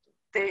know,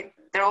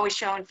 they're always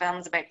showing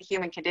films about the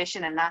human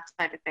condition and that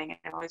type of thing,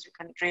 and always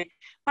kind of dream.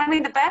 But I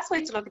mean, the best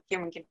way to look at the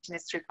human condition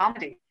is through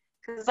comedy.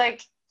 Because,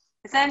 like,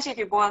 essentially, if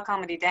you boil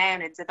comedy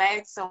down, it's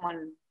about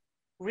someone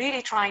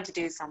really trying to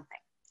do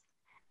something,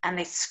 and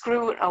they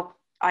screw it up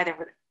either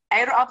with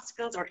outer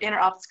obstacles or inner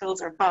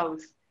obstacles or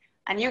both.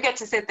 And you get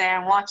to sit there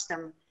and watch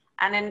them.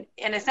 And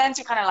in a sense,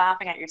 you're kind of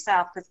laughing at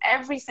yourself, because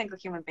every single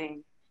human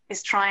being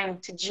is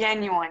trying to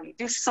genuinely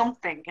do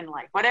something in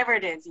life. Whatever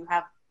it is, you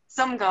have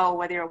some goal,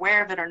 whether you're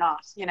aware of it or not,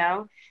 you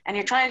know, and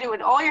you're trying to do it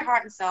with all your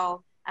heart and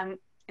soul. And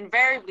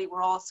invariably,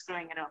 we're all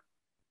screwing it up.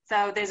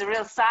 So there's a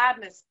real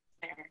sadness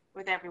there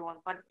with everyone,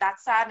 but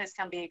that sadness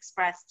can be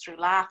expressed through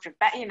laughter,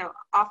 you know,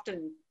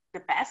 often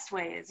the best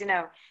ways, you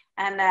know.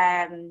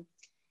 And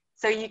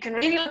so you can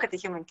really look at the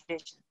human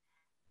condition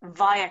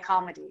via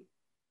comedy,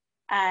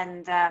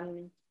 and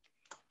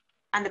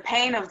the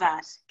pain of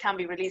that can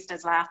be released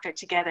as laughter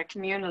together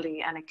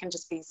communally, and it can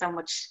just be so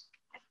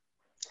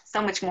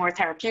much more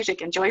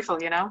therapeutic and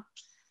joyful, you know.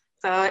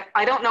 So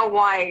I don't know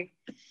why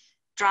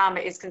drama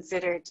is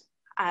considered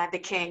the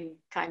king,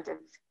 kind of,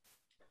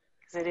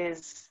 because it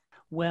is.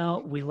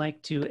 Well, we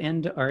like to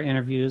end our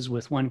interviews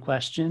with one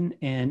question,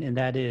 and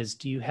that is,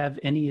 do you have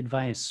any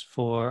advice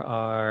for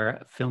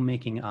our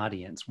filmmaking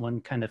audience?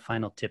 One kind of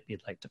final tip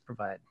you'd like to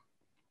provide?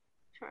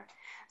 Sure.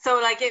 So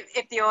like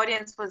if the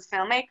audience was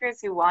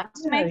filmmakers who want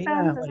to make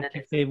films, like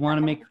if they want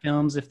to make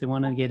films, if they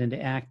want to get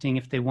into acting,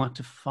 if they want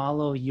to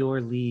follow your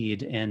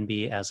lead and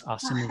be as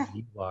awesome as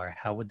you are,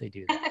 how would they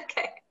do that?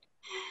 Okay.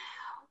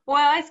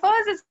 Well, I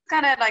suppose it's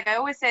kind of like I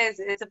always say,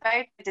 it's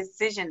about a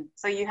decision.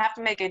 So you have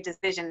to make a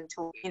decision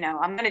to, you know,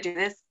 I'm going to do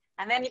this,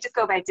 and then you just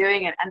go about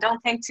doing it and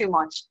don't think too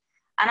much.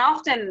 And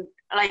often,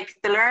 like,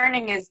 the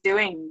learning is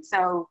doing.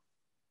 So,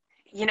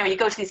 you know, you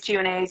go to these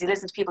Q&As, you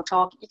listen to people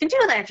talk. You can do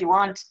that if you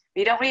want, but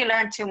you don't really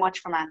learn too much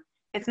from it.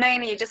 It's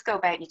mainly you just go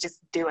about, you just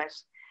do it,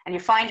 and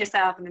you find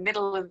yourself in the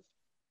middle of,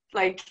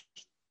 like,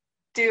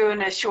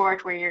 doing a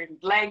short where your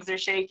legs are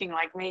shaking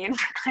like me,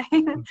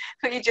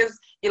 but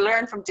you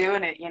learn from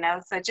doing it, you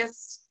know. So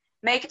just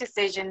make a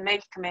decision,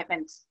 make a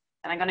commitment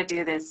that I'm going to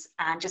do this,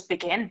 and just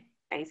begin,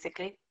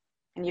 basically,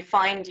 and you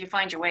find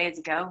your way as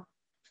you go.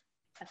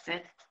 That's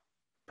it.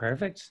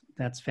 Perfect.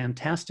 That's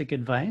fantastic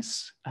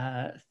advice.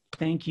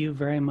 Thank you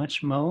very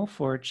much, Mo,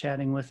 for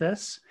chatting with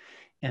us.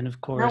 And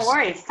of course, no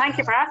worries. Thank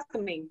you for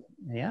asking me.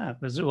 Yeah,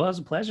 it was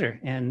a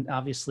pleasure. And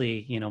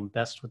obviously, you know,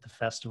 best with the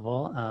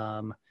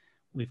festival.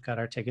 We've got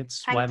our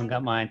tickets. Well, I haven't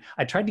got mine.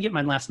 I tried to get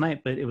mine last night,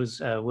 but it was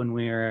when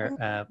we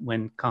were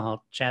when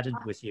Cathal chatted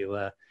with you,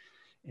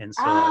 and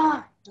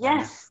so.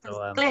 Yes,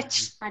 so,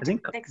 glitch. I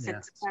think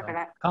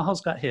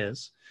Cahall's got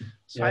his.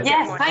 So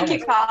yes, thank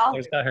you, Cathal.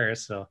 There's got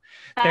hers. So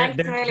thanks,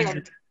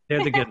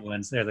 they're the good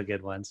ones. They're the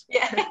good ones.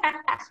 Yeah.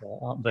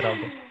 So, but I'll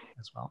get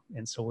as well.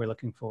 And so we're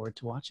looking forward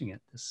to watching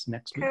it this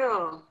next week.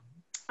 Cool.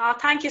 Oh,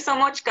 thank you so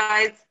much,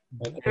 guys.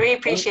 Okay. Really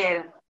appreciate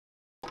it.